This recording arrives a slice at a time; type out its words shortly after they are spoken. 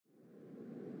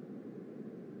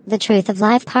The Truth of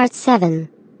Life Part 7.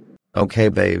 Okay,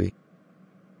 baby.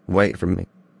 Wait for me.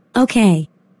 Okay.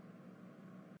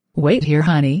 Wait here,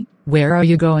 honey. Where are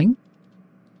you going?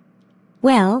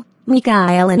 Well,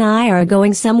 Mikhail and I are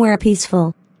going somewhere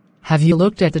peaceful. Have you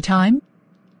looked at the time?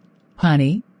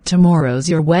 Honey, tomorrow's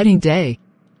your wedding day.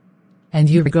 And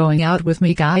you're going out with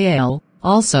Mikhail.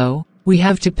 Also, we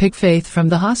have to pick Faith from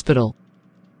the hospital.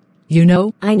 You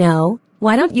know? I know.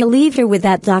 Why don't you leave her with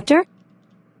that doctor?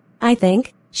 I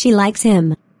think she likes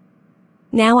him.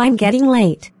 Now I'm getting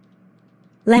late.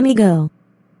 Let me go.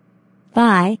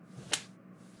 Bye.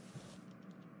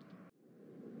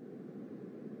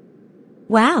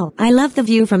 Wow, I love the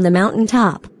view from the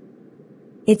mountaintop.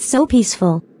 It's so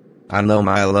peaceful. I know,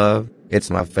 my love. It's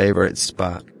my favorite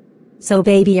spot. So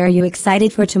baby, are you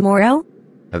excited for tomorrow?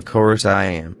 Of course I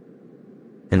am.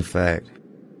 In fact,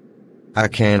 I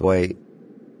can't wait.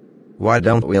 Why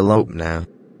don't we elope now?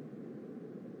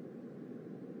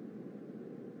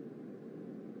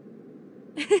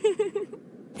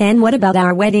 Then what about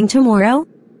our wedding tomorrow?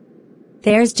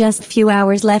 There's just a few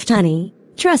hours left, honey.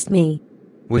 Trust me.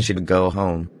 We should go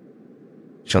home.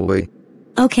 Shall we?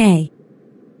 Okay.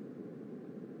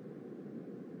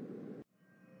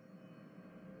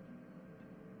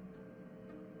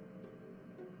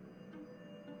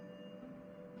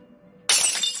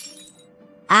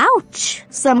 Ouch!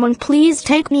 Someone please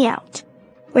take me out.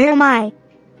 Where am I?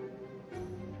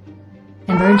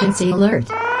 Emergency alert.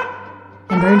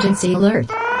 Emergency alert.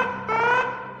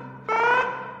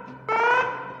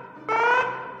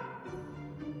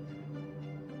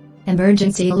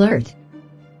 Emergency alert.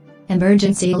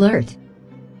 Emergency alert.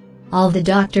 All the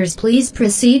doctors please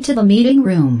proceed to the meeting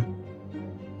room.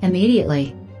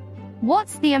 Immediately.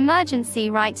 What's the emergency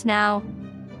right now?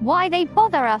 Why they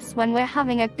bother us when we're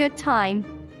having a good time?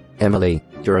 Emily,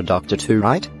 you're a doctor too,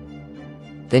 right?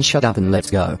 Then shut up and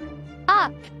let's go.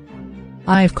 Up!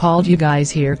 I've called you guys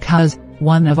here 'cause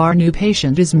one of our new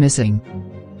patient is missing.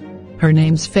 Her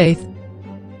name's Faith.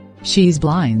 She's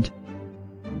blind.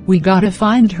 We gotta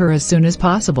find her as soon as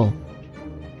possible.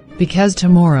 Because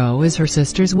tomorrow is her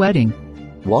sister's wedding.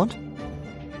 What?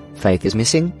 Faith is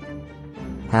missing?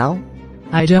 How?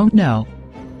 I don't know.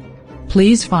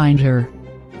 Please find her.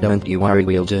 Don't you worry,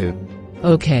 we'll do.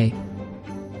 Okay.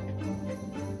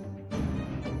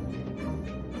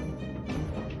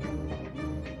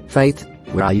 Faith,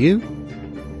 where are you?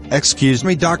 Excuse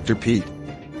me, Dr. Pete.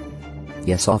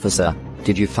 Yes, officer.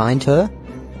 Did you find her?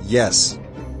 Yes.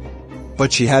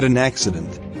 But she had an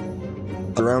accident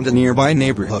around a nearby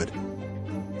neighborhood.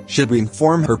 Should we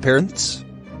inform her parents?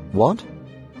 What?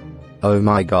 Oh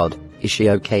my god, is she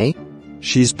okay?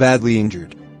 She's badly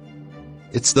injured.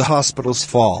 It's the hospital's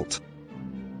fault.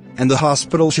 And the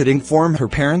hospital should inform her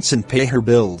parents and pay her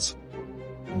bills.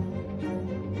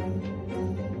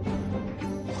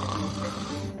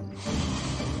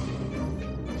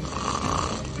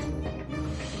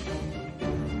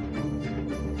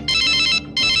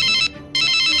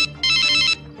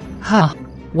 Huh.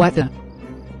 What the?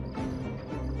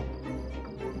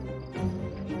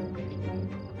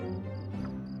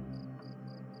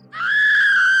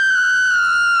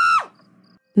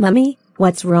 Mummy,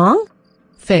 what's wrong?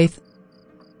 Faith.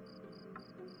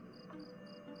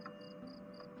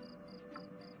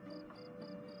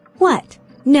 What?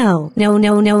 No.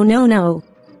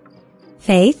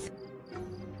 Faith?